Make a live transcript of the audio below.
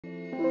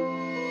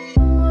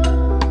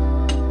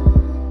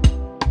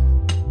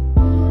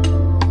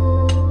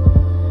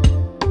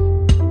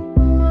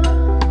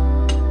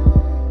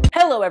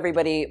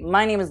everybody,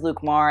 my name is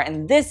Luke Marr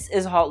and this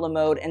is Haute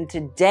Mode, and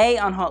today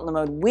on Haute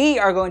Mode we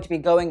are going to be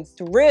going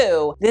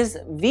through this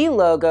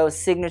V-Logo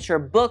signature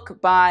book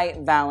by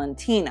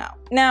Valentino.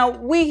 Now,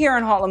 we here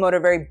on Haute Mode are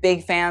very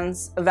big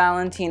fans of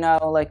Valentino,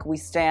 like we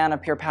stan a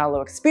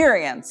Pierpaolo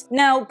experience.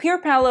 Now,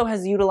 Pierpaolo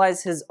has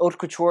utilized his Haute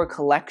Couture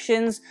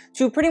collections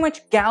to pretty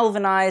much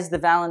galvanize the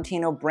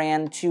Valentino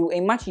brand to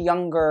a much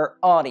younger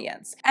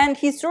audience. And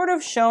he's sort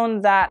of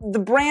shown that the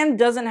brand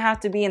doesn't have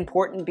to be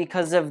important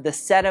because of the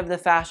set of the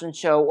fashion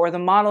show or the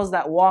models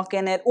that walk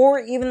in it or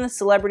even the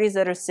celebrities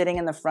that are sitting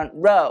in the front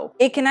row.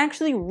 It can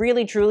actually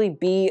really truly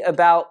be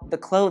about the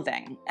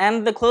clothing,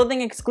 and the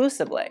clothing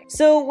exclusively.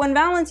 So when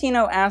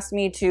Valentino asked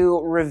me to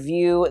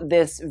review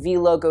this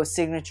V-Logo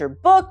signature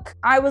book,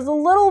 I was a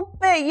little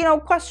bit,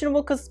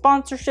 questionable because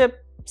sponsorship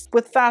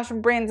with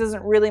fashion brands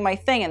isn't really my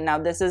thing, and now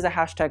this is a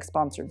hashtag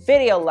sponsored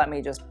video, let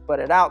me just put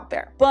it out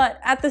there. But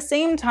at the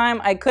same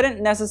time, I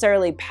couldn't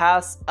necessarily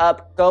pass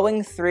up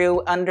going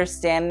through,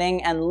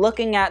 understanding, and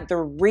looking at the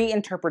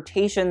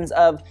reinterpretations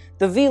of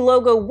the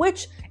V-Logo,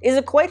 which is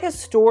a quite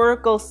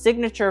historical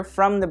signature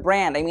from the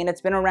brand. I mean,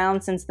 it's been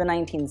around since the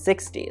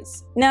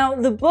 1960s. Now,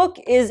 the book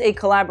is a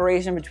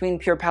collaboration between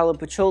Pierpaolo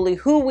Piccoli,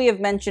 who we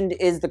have mentioned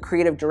is the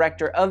creative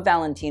director of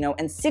Valentino,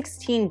 and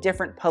 16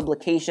 different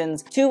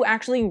publications to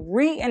actually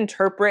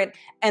reinterpret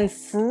and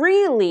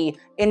freely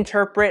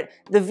interpret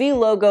the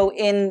V-Logo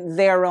in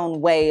their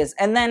own ways,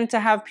 and then to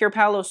have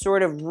Pierpaolo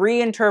sort of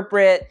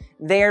reinterpret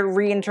their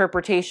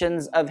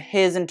reinterpretations of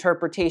his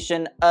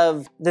interpretation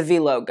of the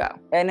V-Logo.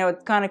 I know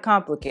it's kind of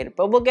complicated,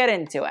 but we'll get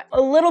into it. A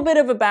little bit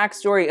of a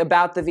backstory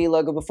about the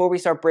V-Logo before we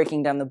start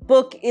breaking down the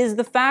book is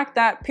the fact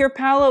that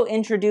Pierpaolo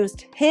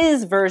introduced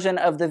his version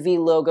of the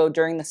V-Logo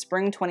during the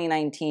spring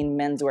 2019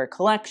 menswear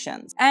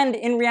collections. And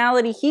in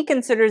reality, he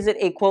considers it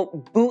a,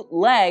 quote,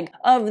 bootleg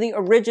of the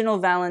original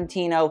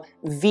Valentino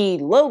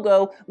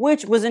V-Logo,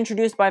 which was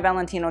introduced by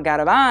Valentino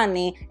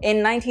Garavani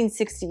in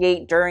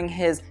 1968 during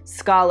his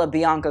Scala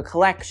Bianca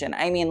collection.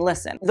 I mean,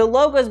 listen, the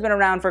logo has been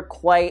around for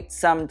quite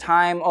some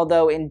time,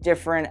 although in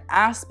different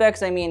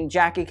aspects. I mean,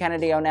 Jackie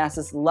Kennedy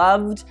Onassis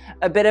loved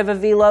a bit of a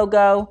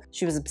V-Logo.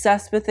 She was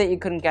obsessed with it. You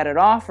couldn't get it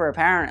off her,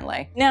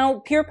 apparently.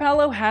 Now,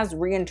 Pierpaolo has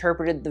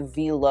reinterpreted the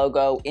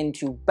V-Logo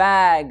into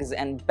bags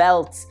and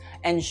belts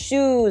and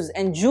shoes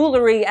and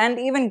jewelry and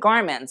even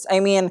garments.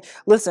 I mean,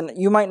 listen,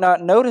 you might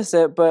not notice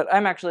it, but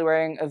I'm actually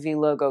wearing a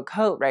V-Logo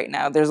coat right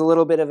now. There's a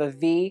little bit of a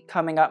V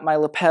coming up my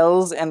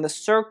lapels, and the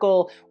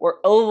circle or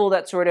oval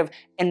that sort of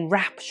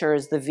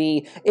enraptures the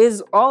V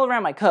is all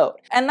around my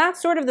coat. And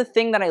that's sort of the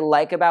thing that I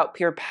like about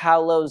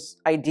Pierpaolo's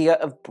idea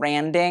of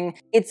branding.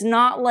 It's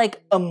not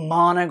like a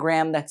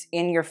monogram that's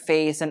in your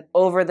face and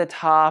over the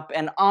top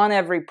and on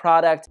every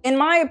product. In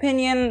my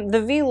opinion,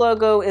 the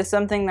V-Logo is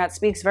something that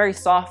speaks very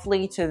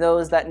softly to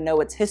those that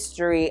know its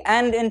history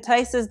and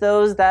entices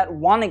those that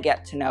want to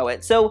get to know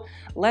it. So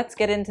let's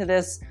get into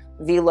this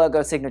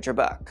V-Logo signature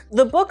book.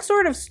 The book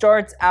sort of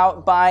starts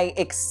out by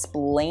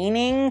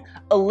explaining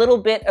a little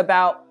bit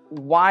about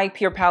why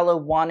Pierpaolo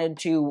wanted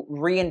to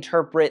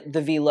reinterpret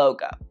the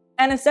V-Logo.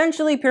 And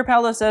essentially,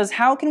 Pierpaolo says,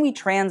 how can we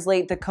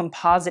translate the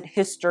composite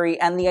history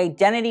and the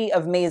identity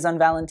of Maison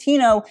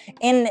Valentino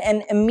in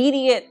an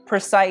immediate,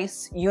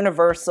 precise,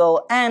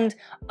 universal, and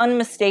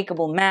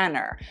unmistakable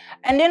manner?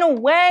 And in a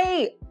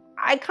way,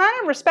 I kind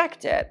of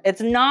respect it.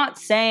 It's not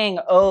saying,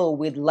 oh,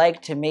 we'd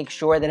like to make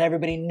sure that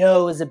everybody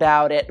knows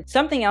about it.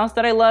 Something else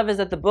that I love is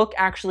that the book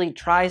actually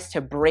tries to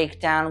break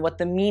down what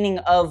the meaning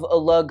of a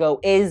logo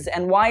is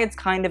and why it's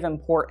kind of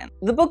important.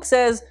 The book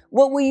says,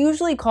 what we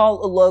usually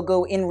call a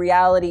logo in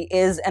reality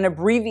is an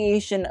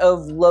abbreviation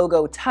of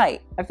logo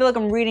type. I feel like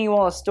I'm reading you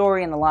all a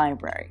story in the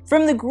library.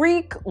 From the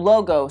Greek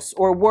logos,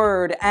 or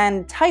word,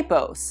 and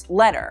typos,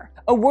 letter.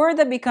 A word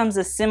that becomes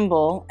a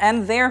symbol,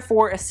 and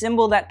therefore a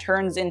symbol that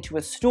turns into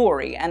a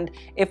story. And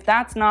if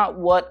that's not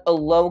what a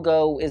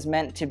logo is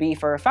meant to be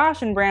for a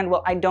fashion brand,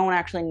 well, I don't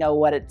actually know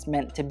what it's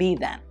meant to be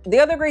then. The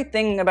other great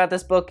thing about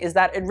this book is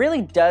that it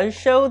really does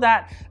show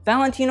that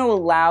Valentino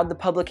allowed the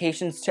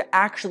publications to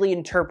actually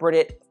interpret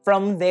it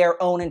from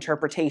their own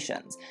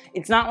interpretations.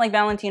 It's not like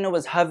Valentino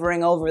was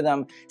hovering over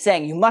them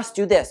saying, you must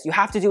do this, you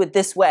have to do it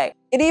this way.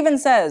 It even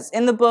says,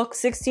 in the book,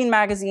 16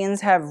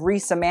 magazines have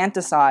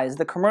resemanticized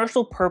the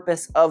commercial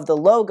purpose of the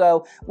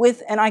logo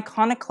with an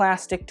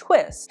iconoclastic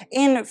twist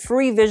in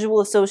free visual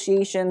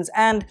associations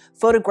and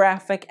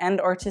photographic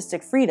and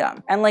artistic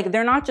freedom. And like,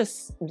 they're not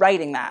just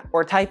writing that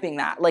or typing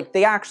that, like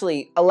they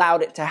actually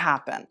allowed it to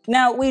happen.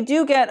 Now, we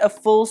do get a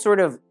full sort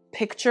of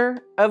picture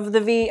of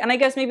the V, and I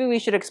guess maybe we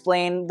should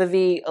explain the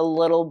V a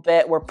little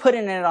bit. We're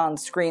putting it on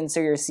screen so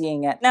you're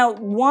seeing it. Now,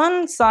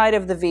 one side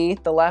of the V,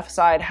 the left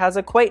side, has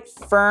a quite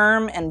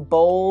firm and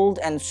bold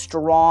and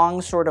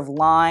strong sort of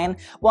line,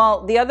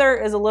 while the other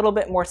is a little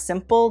bit more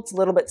simple. It's a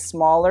little bit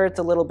smaller, it's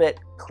a little bit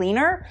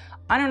cleaner.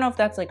 I don't know if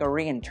that's like a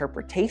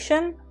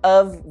reinterpretation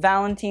of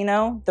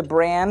Valentino, the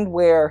brand,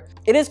 where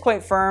it is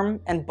quite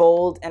firm and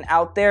bold and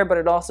out there, but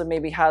it also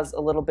maybe has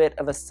a little bit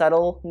of a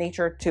subtle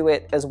nature to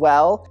it as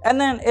well. And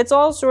then it's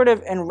all sort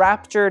of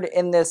enraptured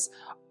in this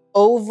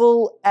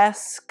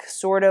oval-esque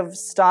sort of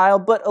style,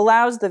 but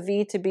allows the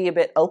V to be a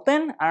bit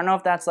open. I don't know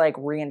if that's like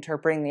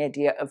reinterpreting the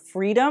idea of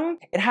freedom.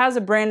 It has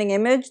a branding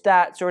image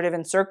that sort of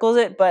encircles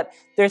it, but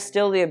there's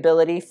still the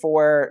ability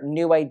for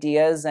new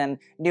ideas and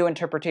new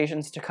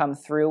interpretations to come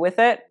through with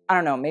it. I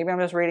don't know, maybe I'm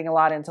just reading a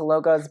lot into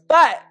logos,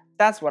 but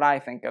that's what I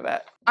think of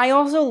it. I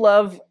also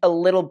love a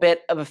little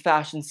bit of a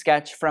fashion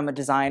sketch from a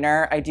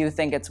designer. I do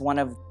think it's one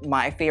of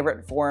my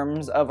favorite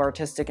forms of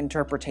artistic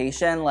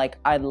interpretation. Like,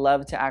 I'd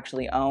love to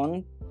actually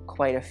own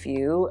quite a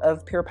few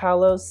of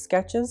Pierpaolo's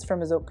sketches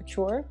from his Haute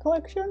Couture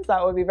collections.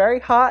 That would be very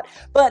hot.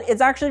 But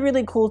it's actually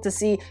really cool to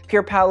see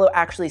Pierpaolo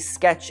actually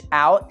sketch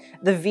out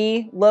the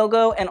V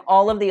logo, and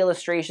all of the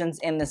illustrations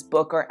in this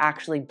book are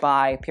actually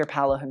by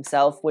Pierpaolo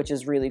himself, which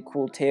is really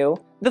cool too.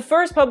 The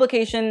first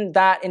publication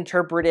that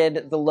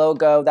interpreted the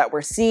logo that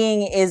we're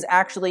seeing is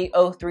actually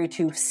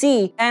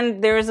 032C,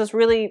 and there's this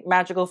really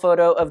magical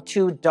photo of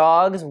two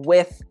dogs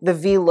with the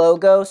V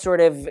logo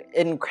sort of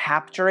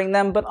capturing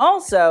them, but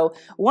also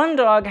one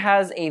dog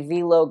has a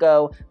V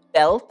logo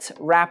belt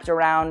wrapped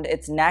around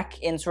its neck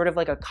in sort of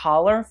like a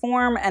collar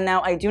form. And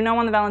now I do know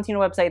on the Valentino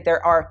website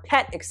there are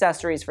pet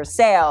accessories for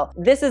sale.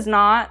 This is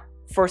not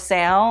for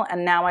sale,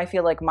 and now I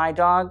feel like my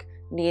dog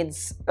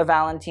needs a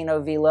Valentino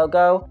V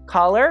logo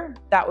collar.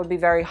 That would be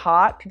very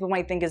hot. People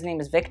might think his name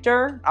is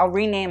Victor. I'll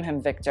rename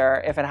him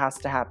Victor if it has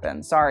to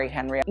happen. Sorry,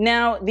 Henry.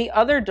 Now, the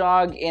other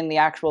dog in the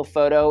actual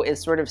photo is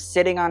sort of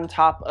sitting on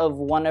top of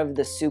one of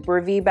the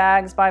Super V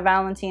bags by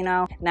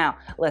Valentino. Now,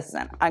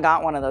 listen, I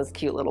got one of those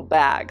cute little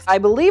bags. I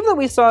believe that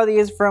we saw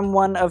these from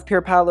one of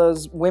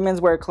Pierpaolo's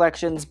women's wear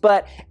collections,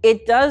 but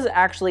it does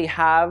actually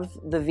have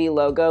the V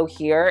logo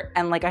here.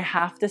 And like, I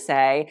have to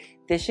say,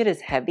 this shit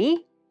is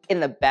heavy in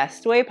the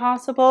best way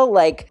possible.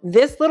 Like,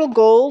 this little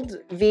gold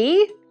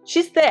V,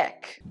 she's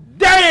thick.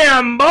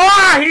 Damn,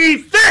 boy,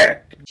 he's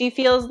thick! She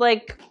feels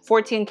like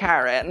 14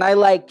 karat, and I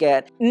like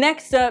it.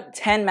 Next up,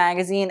 10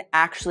 magazine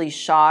actually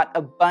shot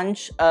a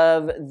bunch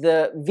of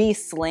the V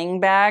sling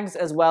bags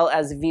as well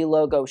as V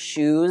logo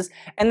shoes.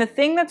 And the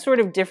thing that's sort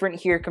of different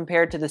here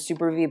compared to the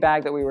Super V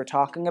bag that we were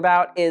talking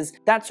about is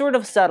that sort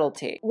of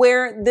subtlety,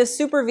 where this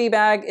Super V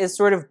bag is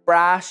sort of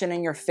brash and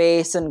in your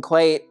face and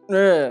quite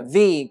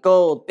V,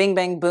 gold, bing,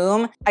 bang,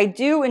 boom. I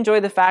do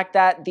enjoy the fact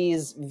that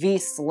these V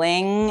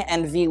sling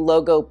and V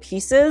logo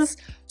pieces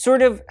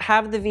sort of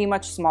have the V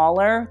much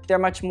smaller. They're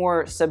much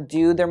more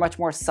subdued, they're much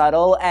more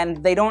subtle,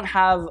 and they don't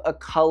have a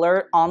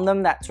color on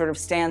them that sort of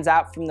stands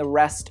out from the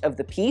rest of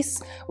the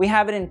piece. We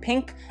have it in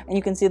pink, and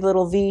you can see the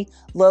little V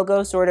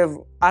logo sort of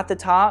at the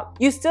top.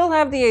 You still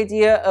have the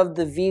idea of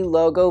the V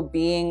logo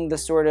being the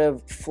sort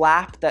of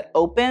flap that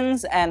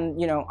opens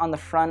and, you know, on the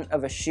front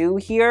of a shoe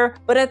here,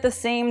 but at the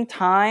same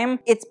time,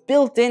 it's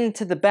built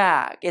into the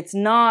bag. It's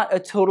not a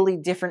totally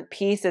different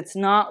piece. It's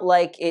not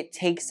like it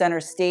takes center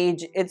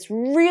stage. It's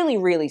really,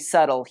 really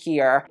subtle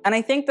here. And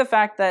I think the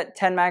fact that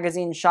 10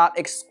 magazine shot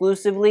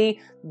exclusively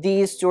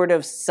these sort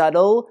of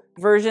subtle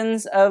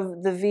versions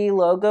of the V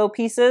logo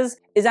pieces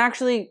is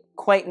actually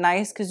quite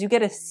nice, because you get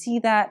to see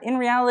that in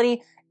reality.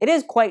 It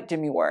is quite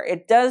demure.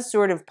 It does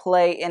sort of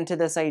play into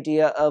this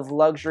idea of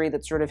luxury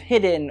that's sort of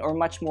hidden or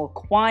much more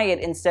quiet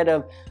instead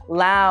of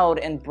loud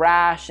and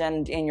brash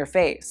and in your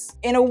face.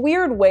 In a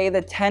weird way,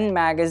 the 10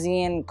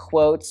 magazine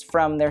quotes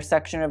from their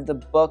section of the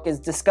book is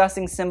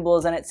discussing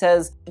symbols, and it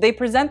says, "They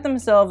present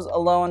themselves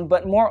alone,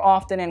 but more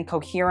often in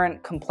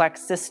coherent,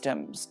 complex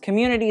systems,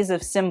 communities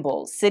of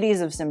symbols,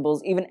 cities of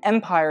symbols, even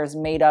empires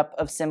made up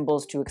of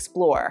symbols to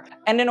explore."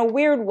 And in a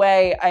weird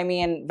way, I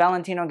mean,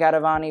 Valentino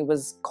Garavani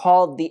was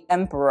called the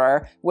Emperor,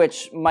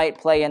 which might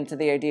play into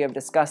the idea of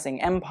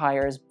discussing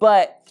empires.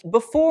 But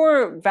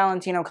before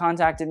Valentino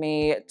contacted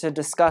me to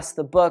discuss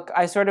the book,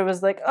 I sort of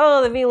was like,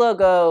 oh, the V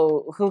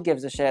logo, who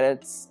gives a shit?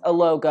 It's a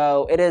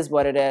logo, it is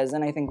what it is,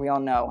 and I think we all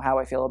know how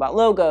I feel about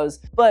logos.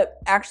 But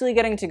actually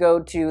getting to go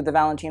to the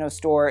Valentino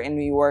store in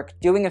New York,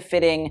 doing a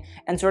fitting,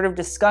 and sort of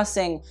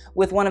discussing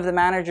with one of the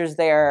managers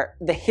there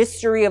the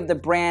history of the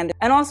brand,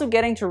 and also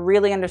getting to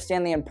really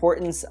understand the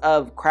importance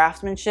of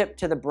craftsmanship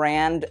to the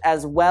brand,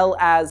 as well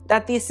as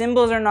that these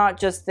symbols are not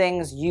just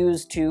things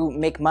used to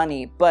make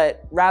money,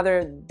 but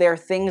rather they're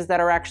things that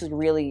are actually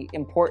really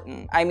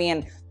important. I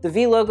mean, the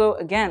V logo,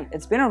 again,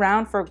 it's been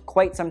around for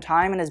quite some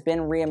time and has been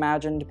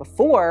reimagined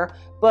before,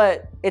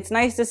 but it's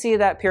nice to see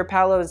that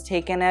Pierpaolo has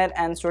taken it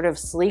and sort of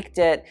sleeked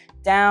it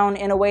down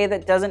in a way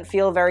that doesn't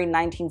feel very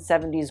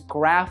 1970s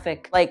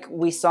graphic like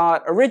we saw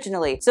it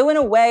originally. So in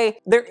a way,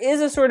 there is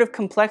a sort of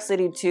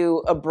complexity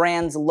to a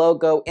brand's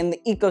logo in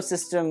the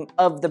ecosystem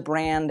of the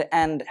brand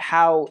and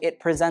how it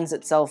presents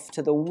itself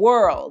to the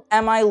world.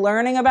 Am I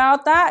learning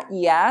about that?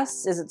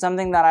 Yes. Is it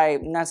something that I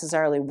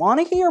necessarily want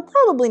to hear?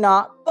 Probably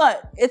not,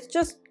 but it's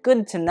just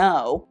good to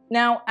know.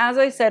 Now, as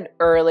I said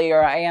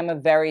earlier, I am a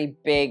very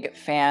big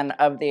fan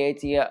of the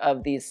idea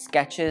of these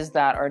sketches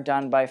that are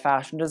done by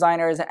fashion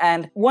designers,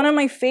 and one of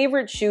my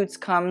favorite shoots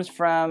comes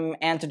from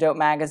Antidote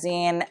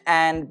magazine,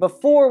 and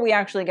before we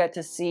actually get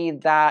to see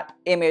that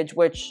image,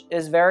 which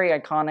is very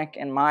iconic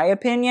in my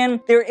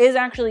opinion, there is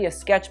actually a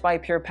sketch by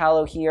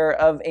Pierpaolo here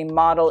of a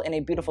model in a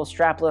beautiful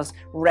strapless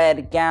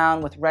red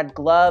gown with red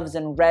gloves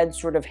and red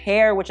sort of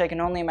hair, which I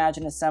can only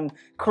imagine is some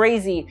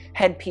crazy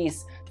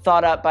headpiece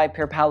thought up by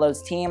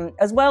Pierpaolo's team,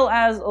 as well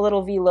as a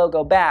little V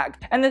logo bag.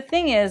 And the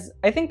thing is,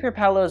 I think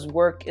Pierpaolo's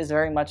work is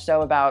very much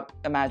so about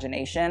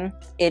imagination.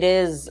 It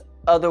is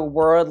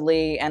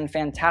otherworldly and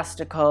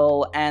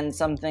fantastical and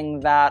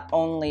something that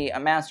only a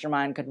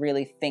mastermind could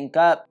really think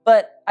up.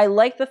 But I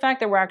like the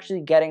fact that we're actually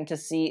getting to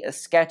see a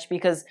sketch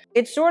because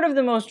it's sort of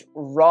the most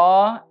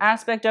raw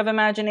aspect of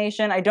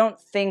imagination. I don't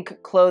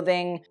think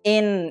clothing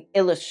in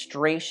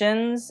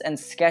illustrations and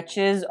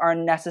sketches are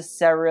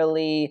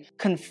necessarily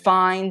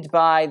confined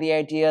by the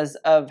ideas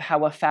of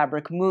how a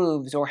fabric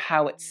moves or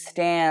how it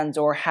stands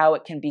or how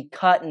it can be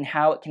cut and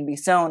how it can be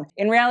sewn.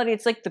 In reality,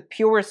 it's like the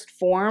purest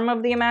form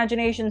of the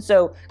imagination.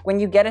 So when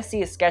you get to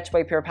see a sketch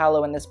by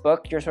Pierpaolo in this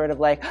book, you're sort of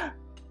like,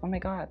 oh my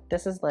god,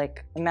 this is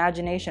like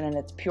imagination in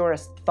its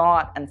purest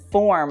thought and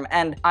form,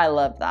 and I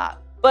love that.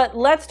 But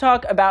let's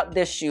talk about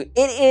this shoot.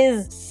 It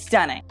is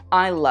stunning.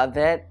 I love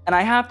it. And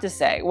I have to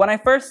say, when I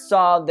first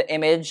saw the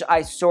image,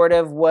 I sort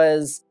of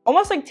was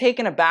almost like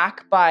taken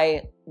aback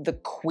by the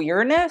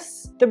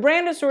queerness. The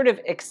brand has sort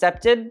of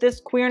accepted this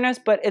queerness,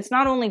 but it's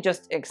not only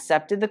just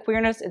accepted the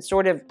queerness, it's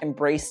sort of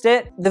embraced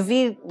it. The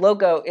V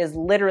logo is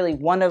literally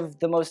one of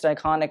the most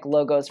iconic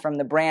logos from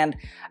the brand,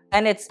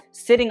 and it's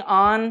sitting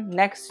on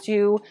next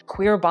to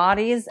queer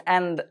bodies,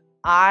 and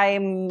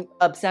I'm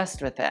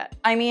obsessed with it.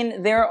 I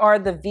mean, there are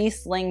the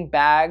V-sling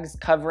bags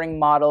covering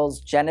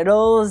models'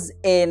 genitals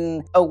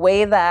in a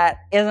way that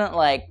isn't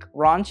like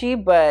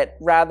raunchy, but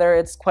rather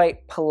it's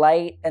quite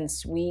polite and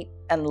sweet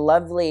and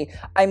lovely.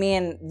 I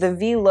mean, the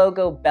V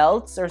logo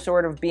belts are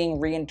sort of being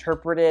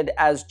reinterpreted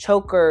as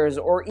chokers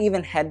or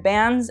even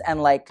headbands,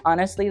 and like,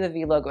 honestly, the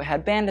V logo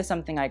headband is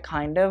something I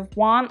kind of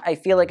want. I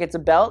feel like it's a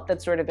belt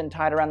that's sort of been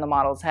tied around the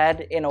model's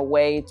head in a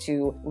way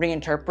to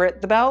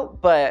reinterpret the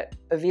belt, but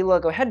a V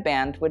logo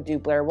headband would do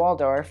Blair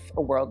Waldorf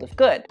a world of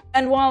good.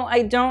 And while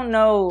I don't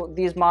know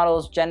these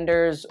models'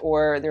 genders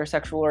or their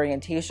sexual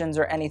orientations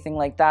or anything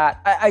like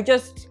that, I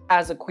just,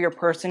 as a queer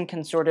person,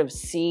 can sort of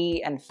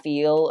see and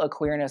feel a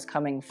queerness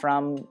coming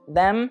from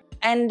them.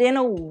 And in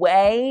a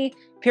way,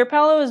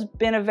 Pierpaolo has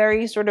been a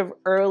very sort of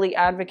early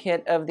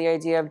advocate of the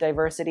idea of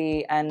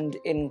diversity and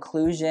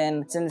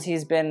inclusion since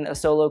he's been a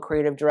solo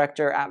creative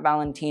director at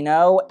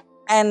Valentino.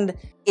 And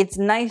it's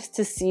nice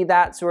to see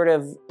that sort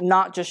of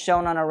not just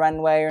shown on a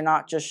runway or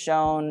not just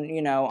shown,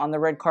 you know, on the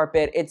red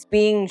carpet. It's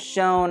being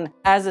shown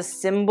as a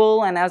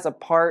symbol and as a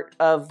part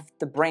of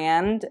the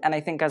brand. And I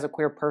think as a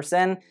queer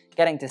person,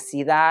 getting to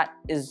see that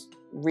is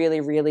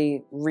really,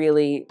 really,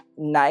 really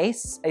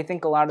nice. I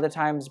think a lot of the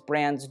times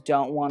brands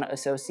don't want to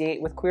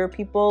associate with queer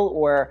people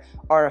or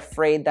are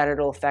afraid that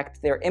it'll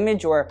affect their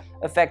image or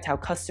affect how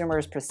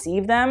customers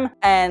perceive them.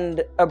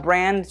 And a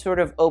brand sort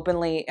of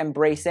openly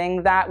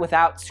embracing that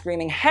without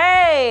screaming,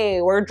 hey,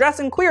 we're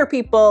dressing queer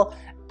people,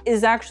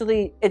 is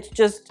actually, it's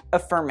just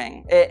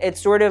affirming. It's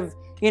sort of,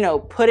 you know,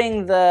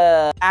 putting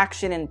the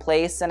action in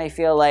place, and I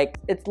feel like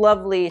it's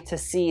lovely to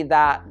see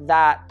that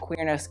that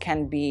queerness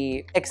can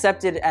be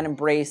accepted and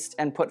embraced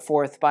and put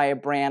forth by a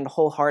brand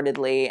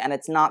wholeheartedly, and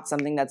it's not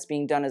something that's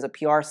being done as a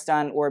PR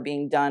stunt or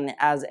being done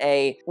as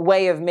a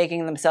way of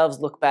making themselves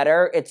look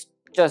better. It's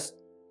just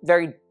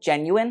very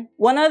genuine.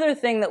 One other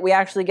thing that we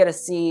actually get to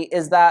see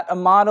is that a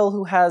model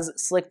who has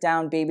slicked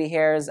down baby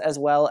hairs as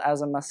well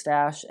as a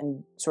mustache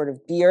and sort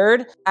of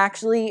beard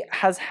actually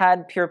has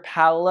had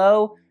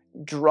Pierpaolo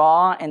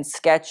draw and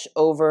sketch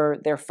over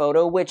their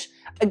photo, which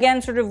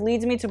again sort of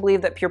leads me to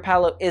believe that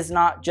Pierpaolo is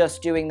not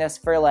just doing this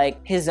for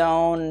like his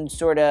own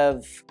sort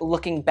of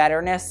looking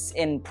betterness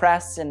in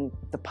press and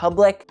the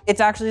public. It's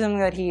actually something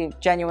that he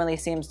genuinely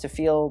seems to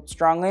feel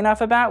strongly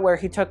enough about, where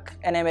he took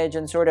an image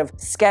and sort of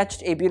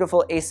sketched a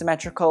beautiful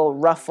asymmetrical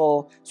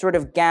ruffle sort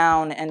of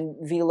gown and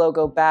V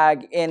logo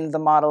bag in the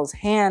model's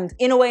hand.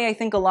 In a way, I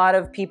think a lot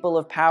of people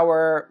of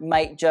power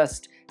might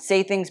just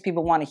say things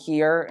people want to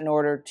hear in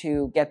order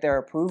to get their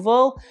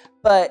approval,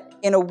 but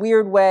in a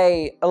weird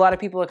way, a lot of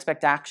people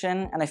expect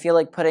action, and I feel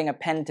like putting a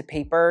pen to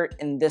paper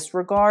in this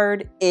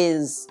regard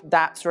is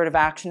that sort of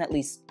action, at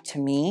least to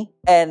me.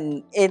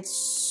 And it's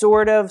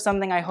sort of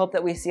something I hope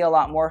that we see a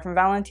lot more from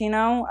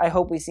Valentino. I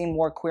hope we see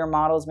more queer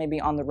models maybe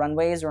on the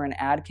runways or in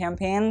ad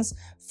campaigns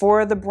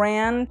for the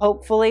brand.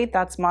 Hopefully,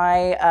 that's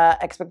my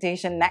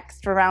expectation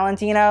next for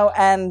Valentino.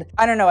 And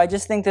I don't know, I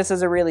just think this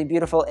is a really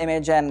beautiful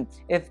image, and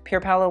if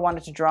Pierpaolo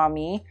wanted to draw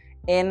me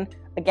in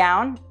a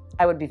gown,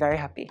 I would be very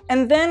happy.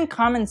 And then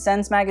Common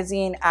Sense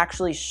magazine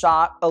actually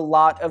shot a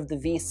lot of the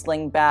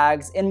V-sling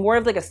bags in more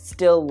of like a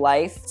still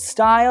life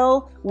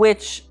style,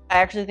 which I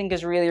actually think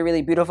is really,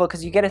 really beautiful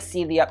because you get to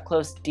see the up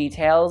close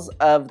details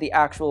of the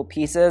actual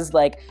pieces.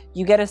 Like,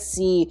 you get to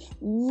see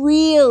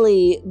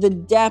really the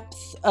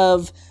depth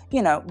of,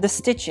 you know, the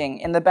stitching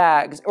in the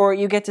bags, or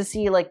you get to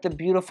see like the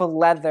beautiful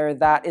leather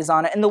that is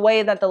on it and the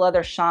way that the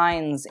leather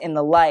shines in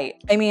the light.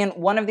 I mean,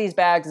 one of these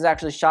bags is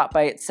actually shot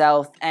by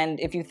itself, and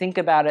if you think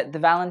about it, the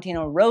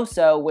Valentino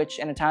Rosso, which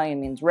in Italian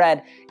means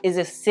red, is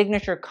a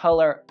signature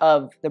color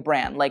of the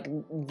brand. Like,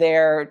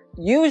 they're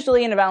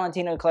usually in a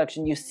Valentino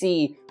collection, you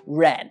see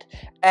red.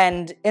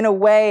 And in a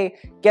way,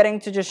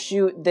 getting to just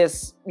shoot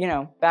this, you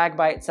know, bag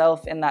by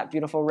itself in that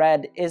beautiful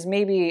red is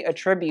maybe a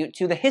tribute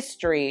to the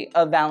history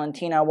of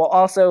Valentino, while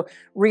also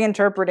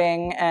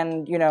reinterpreting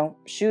and, you know,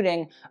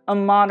 shooting a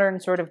modern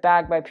sort of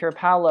bag by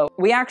Pierpaolo.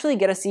 We actually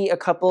get to see a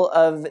couple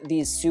of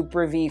these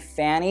Super V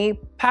fanny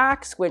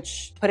packs,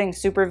 which putting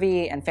Super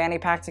V and fanny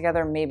pack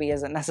together maybe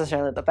isn't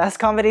necessarily the best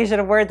combination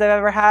of words I've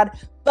ever had,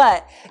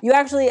 but you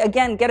actually,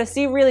 again, get to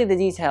see really the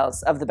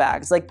details of the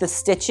bags. Like, the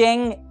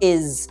stitching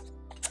is,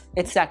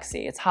 it's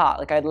sexy, it's hot,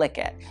 like I'd lick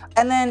it.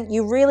 And then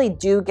you really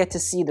do get to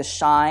see the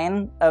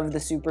shine of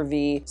the Super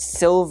V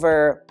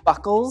silver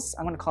buckles.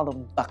 I'm gonna call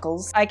them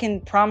buckles. I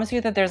can promise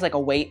you that there's like a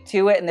weight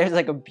to it, and there's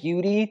like a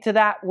beauty to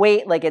that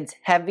weight. Like, it's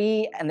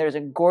heavy and there's a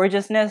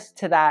gorgeousness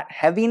to that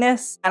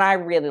heaviness, and I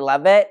really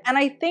love it. And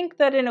I think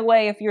that in a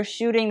way, if you're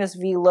shooting this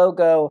V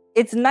logo,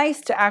 it's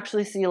nice to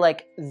actually see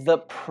like the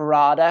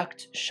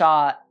product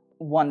shot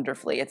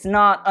wonderfully. It's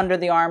not under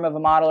the arm of a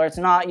model, or it's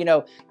not, you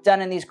know,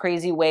 done in these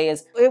crazy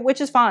ways, which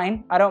is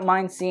fine. I don't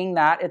mind seeing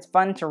that. It's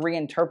fun to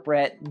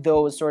reinterpret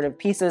those sort of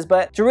pieces,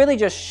 but to really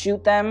just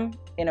shoot them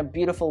in a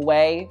beautiful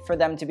way for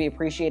them to be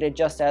appreciated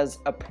just as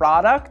a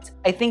product,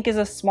 I think is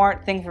a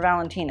smart thing for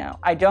Valentino.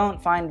 I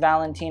don't find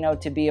Valentino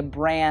to be a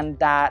brand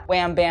that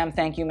wham bam,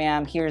 thank you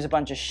ma'am, here's a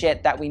bunch of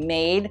shit that we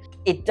made.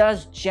 It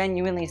does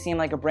genuinely seem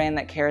like a brand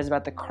that cares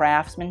about the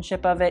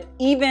craftsmanship of it,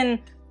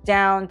 even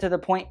down to the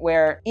point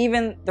where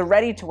even the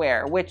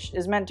ready-to-wear, which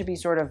is meant to be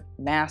sort of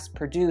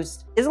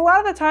mass-produced, is a lot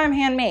of the time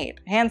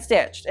handmade,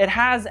 hand-stitched. It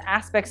has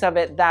aspects of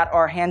it that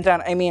are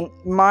hand-done. I mean,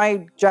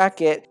 my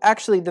jacket,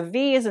 actually the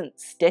V isn't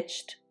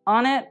stitched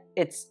on it,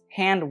 it's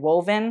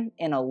hand-woven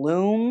in a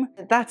loom.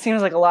 That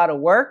seems like a lot of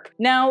work.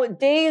 Now,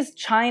 Days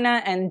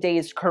China and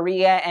Days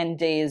Korea and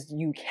Days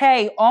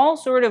UK all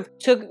sort of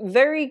took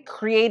very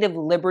creative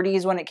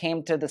liberties when it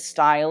came to the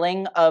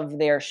styling of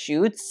their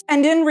shoots.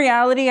 And in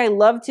reality, I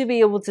love to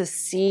be able to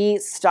see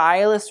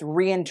stylists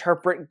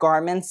reinterpret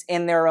garments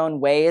in their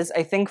own ways.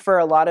 I think for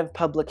a lot of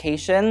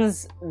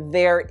publications,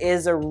 there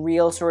is a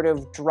real sort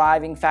of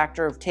driving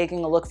factor of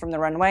taking a look from the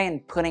runway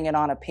and putting it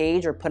on a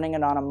page, or putting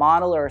it on a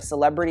model or a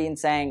celebrity and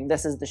saying,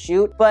 this is the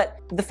shoot. But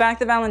the fact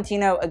that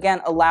Valentino,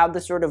 again, allowed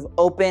the sort of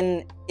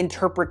open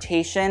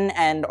interpretation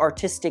and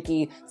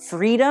artistic-y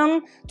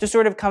freedom to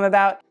sort of come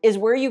about is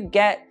where you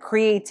get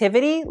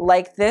creativity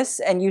like this,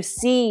 and you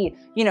see,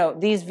 you know,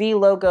 these V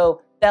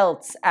logo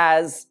belts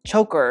as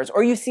chokers,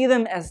 or you see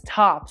them as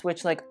tops,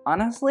 which, like,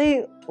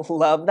 honestly,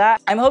 love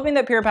that. I'm hoping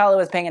that Pierpaolo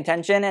is paying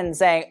attention and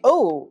saying,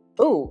 oh,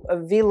 a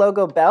V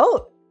logo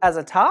belt as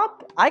a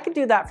top? I could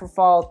do that for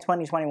fall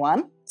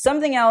 2021.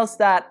 Something else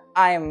that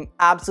I'm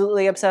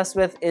absolutely obsessed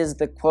with is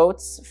the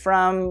quotes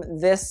from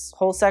this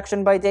whole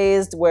section by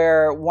Dazed,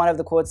 where one of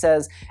the quotes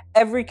says,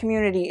 "Every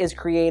community is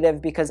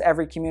creative because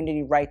every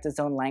community writes its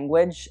own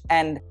language."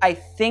 And I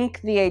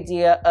think the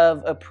idea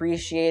of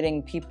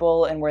appreciating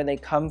people and where they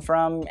come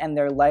from and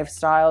their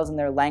lifestyles and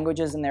their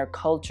languages and their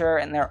culture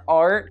and their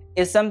art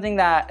is something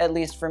that, at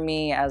least for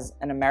me as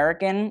an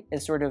American,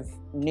 is sort of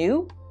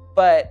new.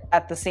 But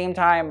at the same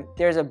time,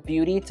 there's a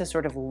beauty to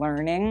sort of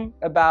learning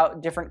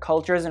about different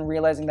cultures and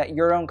realizing that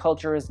your own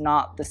culture is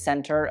not the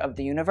center of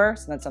the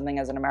universe. And that's something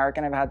as an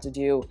American I've had to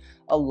do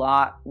a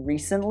lot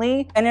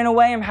recently. And in a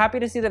way, I'm happy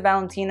to see that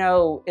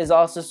Valentino is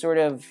also sort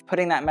of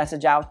putting that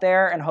message out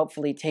there and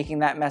hopefully taking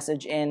that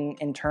message in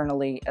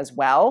internally as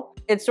well.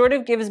 It sort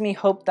of gives me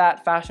hope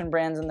that fashion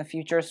brands in the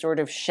future sort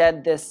of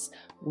shed this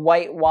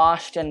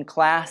whitewashed and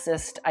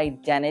classist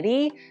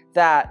identity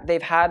that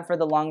they've had for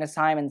the longest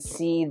time, and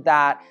see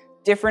that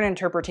different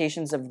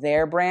interpretations of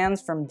their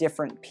brands from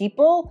different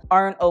people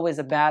aren't always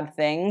a bad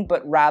thing,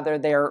 but rather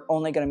they're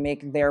only going to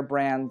make their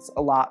brands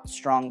a lot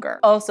stronger.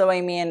 Also, I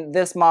mean,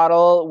 this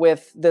model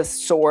with this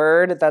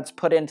sword that's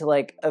put into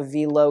like a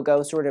V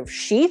logo sort of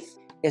sheath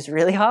is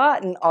really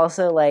hot, and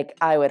also, like,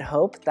 I would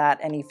hope that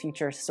any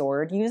future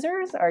sword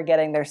users are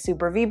getting their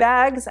Super V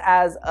bags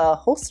as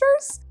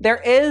holsters. There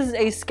is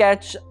a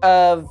sketch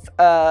of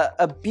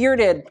a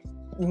bearded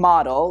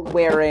model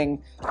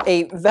wearing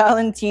a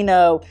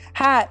Valentino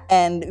hat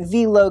and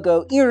V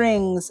logo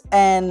earrings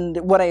and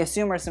what I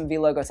assume are some V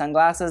logo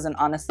sunglasses, and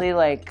honestly,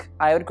 like,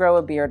 I would grow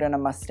a beard and a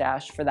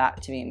mustache for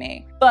that to be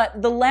me. But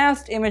the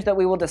last image that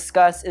we will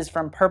discuss is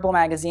from Purple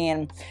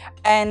magazine,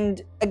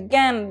 and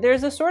again,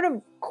 there's a sort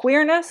of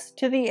queerness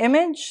to the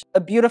image. A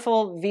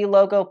beautiful V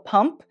logo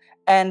pump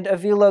and a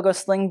V logo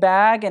sling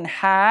bag and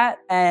hat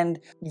and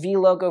V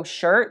logo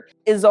shirt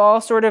is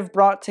all sort of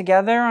brought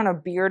together on a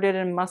bearded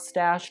and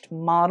mustached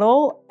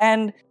model.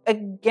 And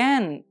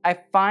again, I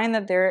find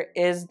that there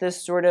is this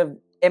sort of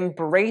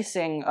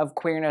embracing of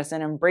queerness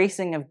and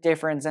embracing of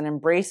difference and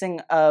embracing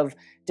of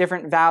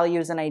different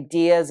values and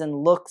ideas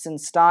and looks and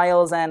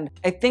styles. And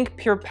I think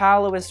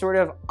Pierpaolo is sort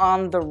of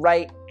on the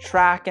right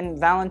track, and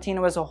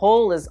Valentino as a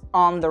whole is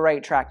on the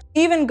right track.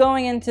 Even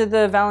going into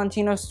the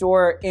Valentino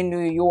store in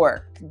New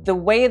York, the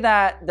way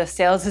that the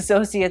sales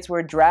associates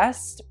were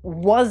dressed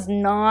was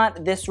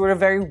not this sort of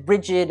very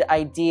rigid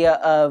idea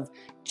of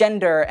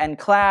gender and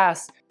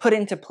class put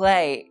into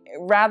play.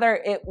 Rather,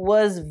 it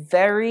was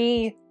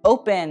very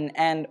open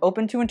and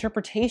open to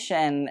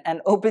interpretation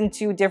and open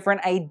to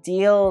different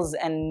ideals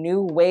and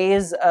new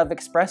ways of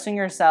expressing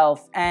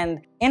yourself. And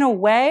in a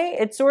way,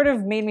 it sort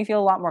of made me feel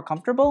a lot more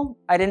comfortable.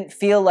 I didn't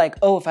feel like,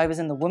 oh, if I was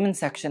in the women's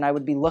section, I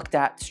would be looked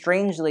at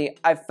strangely.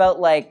 I felt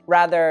like,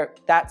 rather,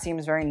 that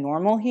seems very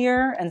normal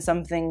here, and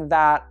something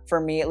that, for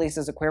me, at least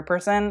as a queer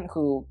person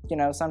who, you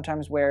know,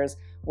 sometimes wears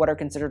what are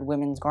considered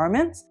women's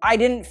garments, I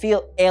didn't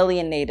feel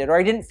alienated, or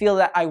I didn't feel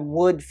that I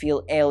would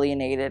feel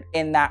alienated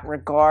in that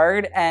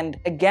regard. And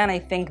again, I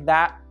think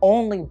that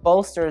only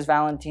bolsters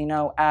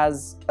Valentino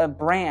as a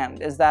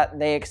brand, is that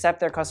they accept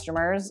their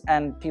customers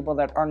and people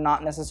that are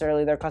not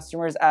necessarily their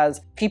customers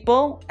as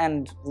people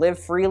and live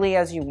freely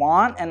as you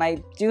want. And I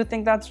do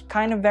think that's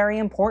kind of very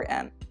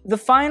important. The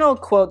final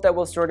quote that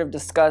we'll sort of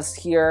discuss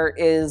here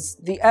is,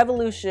 "The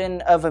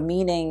evolution of a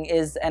meaning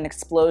is an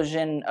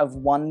explosion of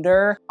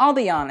wonder." I'll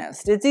be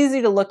honest, it's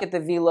easy to look at the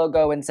V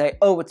logo and say,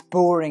 oh, it's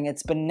boring,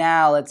 it's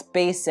banal, it's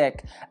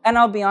basic. And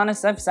I'll be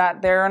honest, I've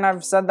sat there and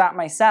I've said that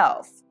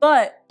myself.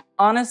 But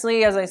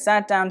honestly, as I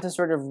sat down to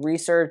sort of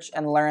research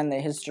and learn the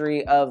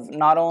history of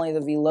not only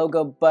the V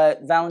logo,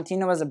 but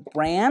Valentino as a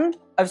brand,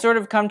 I've sort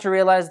of come to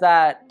realize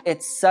that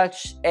it's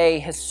such a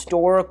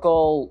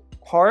historical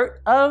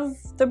part of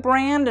the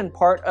brand and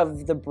part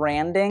of the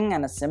branding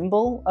and a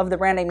symbol of the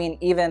brand. I mean,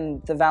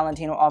 even the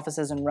Valentino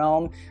offices in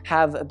Rome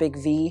have a big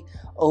V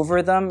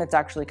over them. It's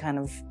actually kind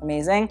of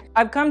amazing.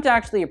 I've come to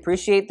actually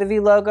appreciate the V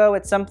logo.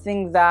 It's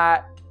something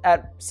that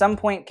at some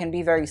point can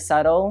be very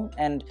subtle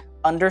and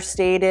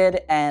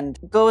understated and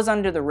goes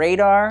under the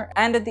radar,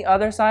 and at the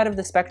other side of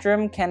the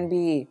spectrum can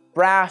be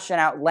brash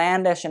and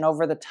outlandish and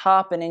over the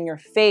top and in your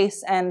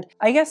face. And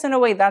I guess in a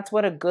way that's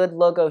what a good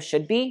logo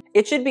should be.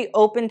 It should be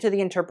open to the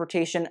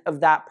interpretation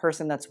of that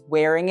person that's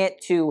wearing it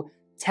to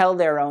tell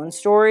their own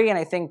story. And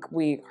I think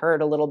we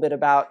heard a little bit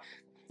about,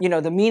 you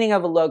know, the meaning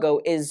of a logo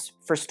is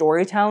for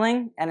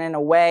storytelling. And in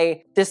a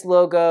way, this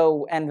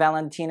logo and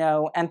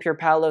Valentino and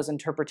Pierpaolo's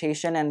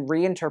interpretation and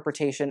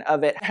reinterpretation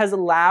of it has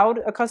allowed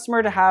a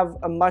customer to have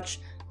a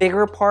much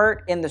bigger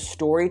part in the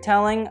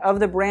storytelling of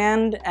the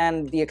brand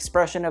and the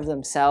expression of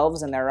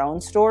themselves and their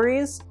own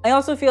stories. I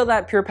also feel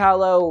that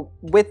Pierpaolo,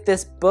 with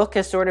this book,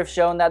 has sort of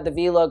shown that the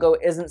V logo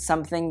isn't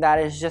something that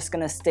is just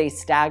gonna stay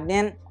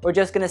stagnant or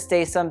just gonna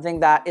stay something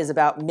that is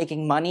about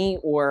making money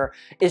or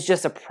is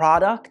just a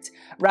product.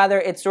 Rather,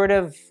 it's sort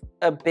of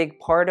a big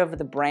part of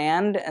the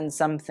brand and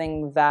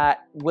something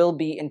that will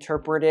be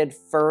interpreted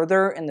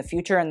further in the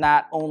future, and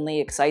that only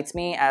excites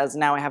me as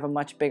now I have a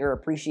much bigger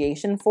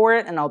appreciation for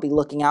it and I'll be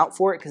looking out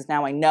for it because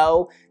now I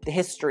know the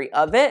history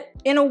of it.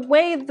 In a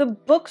way, the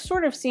book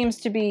sort of seems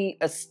to be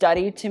a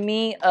study to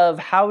me of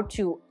how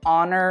to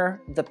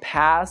honor the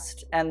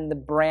past and the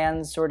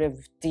brand's sort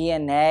of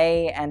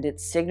DNA and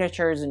its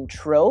signatures and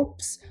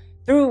tropes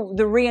through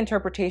the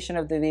reinterpretation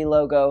of the V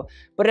logo,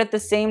 but at the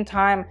same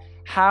time,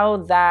 how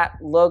that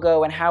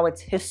logo and how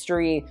its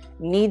history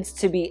needs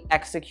to be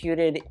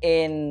executed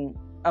in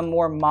a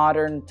more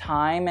modern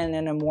time and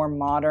in a more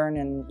modern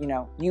and, you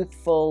know,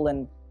 youthful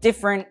and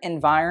different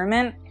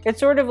environment. It's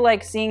sort of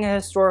like seeing a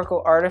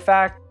historical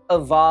artifact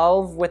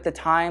evolve with the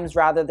times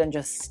rather than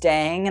just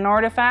staying an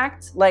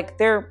artifact. Like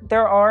there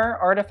are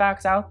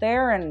artifacts out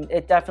there and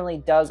it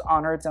definitely does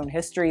honor its own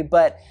history,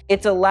 but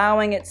it's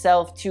allowing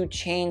itself to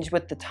change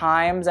with the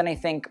times. And I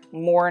think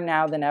more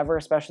now than ever,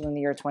 especially in the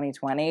year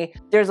 2020,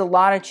 there's a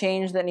lot of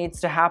change that needs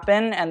to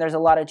happen, and there's a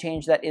lot of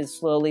change that is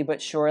slowly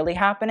but surely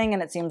happening.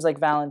 And it seems like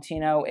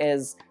Valentino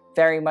is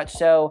very much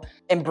so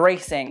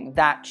embracing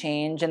that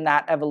change and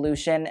that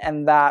evolution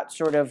and that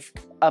sort of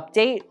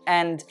update.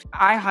 And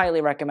I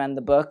highly recommend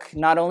the book.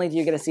 Not only do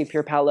you get to see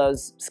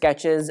Pierpaolo's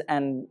sketches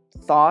and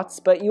thoughts,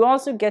 but you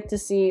also get to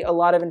see a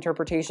lot of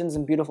interpretations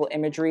and beautiful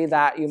imagery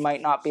that you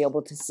might not be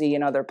able to see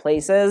in other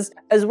places,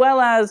 as well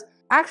as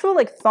actual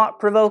like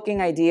thought-provoking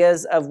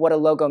ideas of what a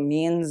logo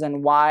means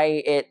and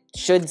why it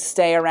should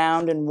stay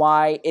around and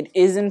why it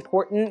is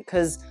important.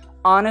 Because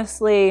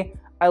honestly,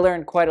 I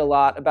learned quite a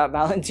lot about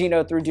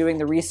Valentino through doing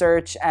the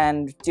research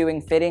and doing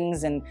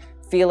fittings and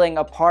feeling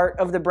a part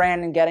of the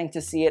brand and getting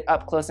to see it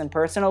up close and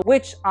personal,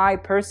 which I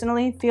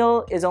personally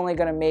feel is only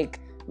going to make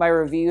my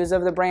reviews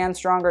of the brand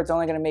stronger. It's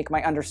only gonna make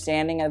my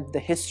understanding of the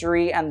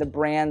history and the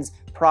brand's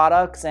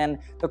products and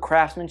the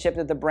craftsmanship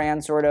that the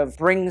brand sort of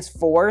brings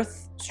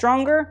forth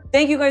stronger.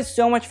 Thank you guys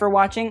so much for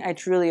watching. I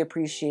truly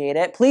appreciate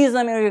it. Please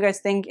let me know what you guys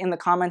think in the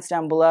comments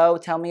down below.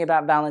 Tell me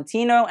about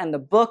Valentino and the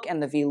book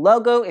and the V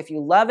logo. If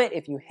you love it,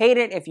 if you hate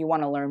it, if you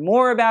want to learn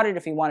more about it,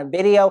 if you want a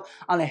video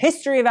on the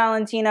history of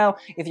Valentino,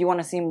 if you want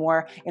to see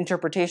more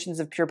interpretations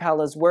of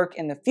Pierpaolo's work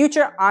in the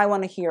future, I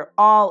want to hear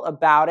all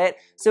about it.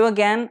 So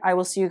again, I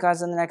will see you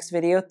guys in the next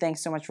video.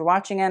 Thanks so much for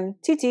watching, and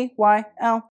TTYL.